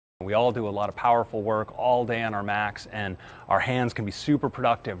We all do a lot of powerful work all day on our Macs, and our hands can be super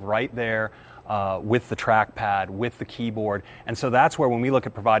productive right there with the trackpad, with the keyboard. And so that's where, when we look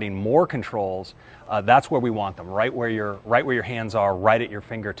at providing more controls, that's where we want them, right where your hands are, right at your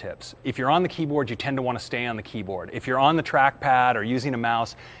fingertips. If you're on the keyboard, you tend to want to stay on the keyboard. If you're on the trackpad or using a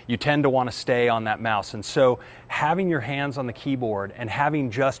mouse, you tend to want to stay on that mouse. And so having your hands on the keyboard and having,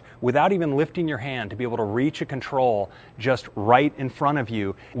 just without even lifting your hand, to be able to reach a control just right in front of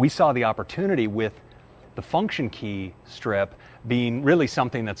you, we saw the opportunity with the function key strip being really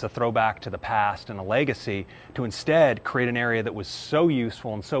something that's a throwback to the past and a legacy, to instead create an area that was so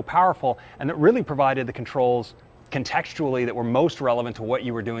useful and so powerful, and that really provided the controls contextually that were most relevant to what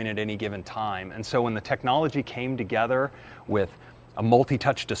you were doing at any given time. And so when the technology came together with a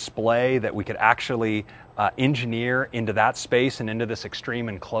multi-touch display that we could actually engineer into that space and into this extreme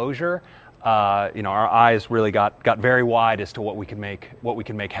enclosure, our eyes really got very wide as to what we can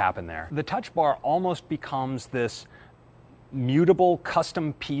make happen there. The touch bar almost becomes this mutable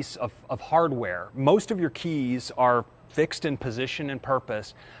custom piece of hardware. Most of your keys are fixed in position and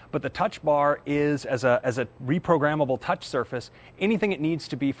purpose, but the touch bar is, as a reprogrammable touch surface, anything it needs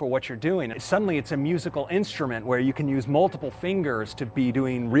to be for what you're doing. Suddenly it's a musical instrument where you can use multiple fingers to be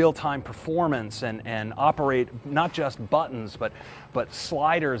doing real-time performance and operate not just buttons but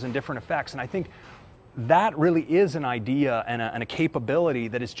sliders and different effects. And I think that really is an idea and a capability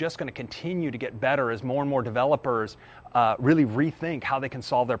that is just going to continue to get better as more and more developers really rethink how they can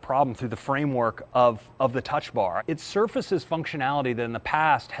solve their problem through the framework of the touch bar. It surfaces functionality that in the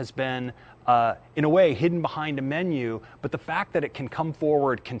past has been, in a way, hidden behind a menu, but the fact that it can come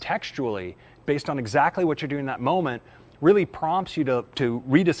forward contextually based on exactly what you're doing in that moment really prompts you to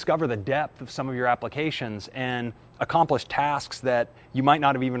rediscover the depth of some of your applications and accomplish tasks that you might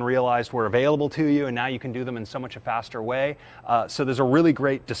not have even realized were available to you, and now you can do them in so much a faster way. So there's a really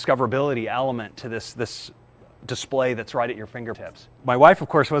great discoverability element to this display that's right at your fingertips. My wife, of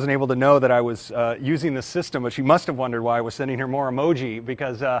course, wasn't able to know that I was using this system, but she must have wondered why I was sending her more emoji,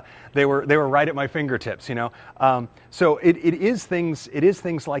 because they were right at my fingertips, you know. So it is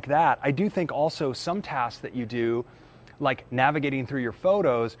things like that. I do think also some tasks that you do, like navigating through your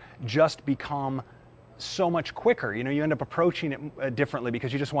photos, just become so much quicker. You know, you end up approaching it differently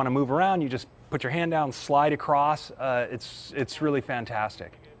because you just want to move around. You just put your hand down, slide across. It's really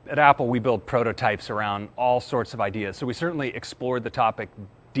fantastic. At Apple, we build prototypes around all sorts of ideas. So we certainly explored the topic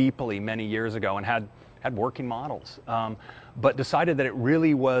deeply many years ago and had working models, but decided that it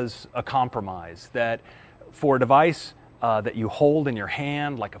really was a compromise, that for a device that you hold in your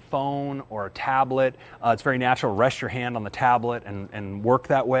hand like a phone or a tablet, it's very natural to rest your hand on the tablet and work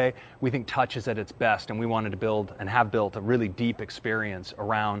that way. We think touch is at its best, and we wanted to build and have built a really deep experience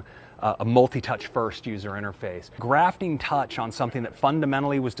around a multi-touch first user interface. Grafting touch on something that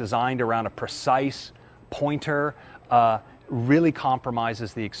fundamentally was designed around a precise pointer really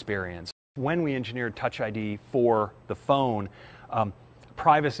compromises the experience. When we engineered Touch ID for the phone,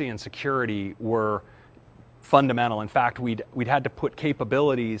 privacy and security were fundamental. In fact, we'd had to put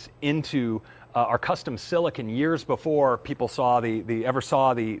capabilities into our custom silicon years before people ever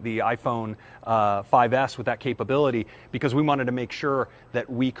saw the iPhone 5S with that capability, because we wanted to make sure that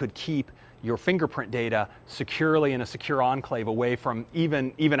we could keep your fingerprint data securely in a secure enclave away from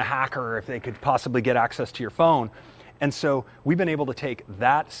even a hacker, if they could possibly get access to your phone. And so we've been able to take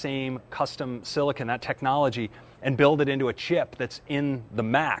that same custom silicon, that technology, and build it into a chip that's in the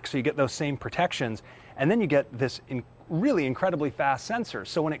Mac. So you get those same protections, and then you get this really incredibly fast sensor.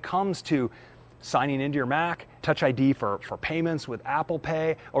 So when it comes to signing into your Mac, Touch ID for payments with Apple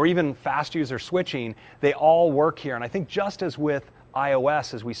Pay, or even fast user switching, they all work here. And I think just as with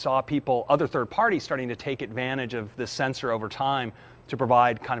iOS, as we saw other third parties starting to take advantage of this sensor over time to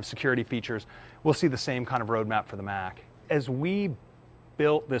provide kind of security features, we'll see the same kind of roadmap for the Mac. As we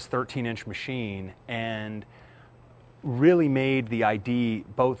built this 13-inch machine and really made the ID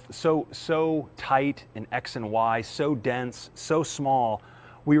both so tight in X and Y, so dense, so small,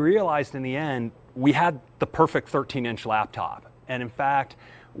 we realized in the end we had the perfect 13-inch laptop. And in fact,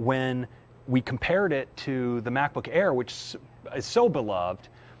 when we compared it to the MacBook Air, which is so beloved,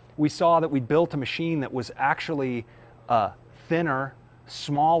 we saw that we'd built a machine that was actually thinner,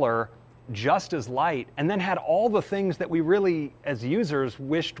 smaller, just as light, and then had all the things that we really, as users,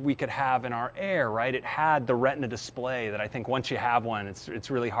 wished we could have in our Air, right? It had the Retina display that I think once you have one, it's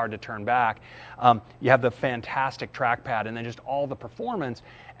really hard to turn back. You have the fantastic trackpad, and then just all the performance.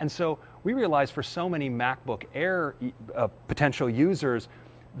 And so we realized for so many MacBook Air potential users,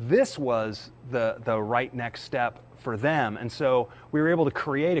 this was the right next step for them. And so we were able to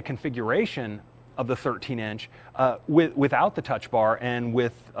create a configuration of the 13-inch without the touch bar and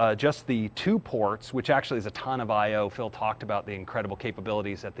with just the 2 ports, which actually is a ton of I/O. Phil talked about the incredible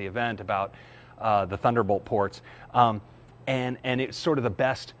capabilities at the event about the Thunderbolt ports, and it's sort of the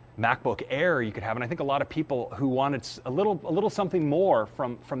best MacBook Air you could have. And I think a lot of people who wanted a little something more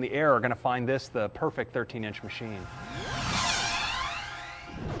from the Air are going to find this the perfect 13-inch machine.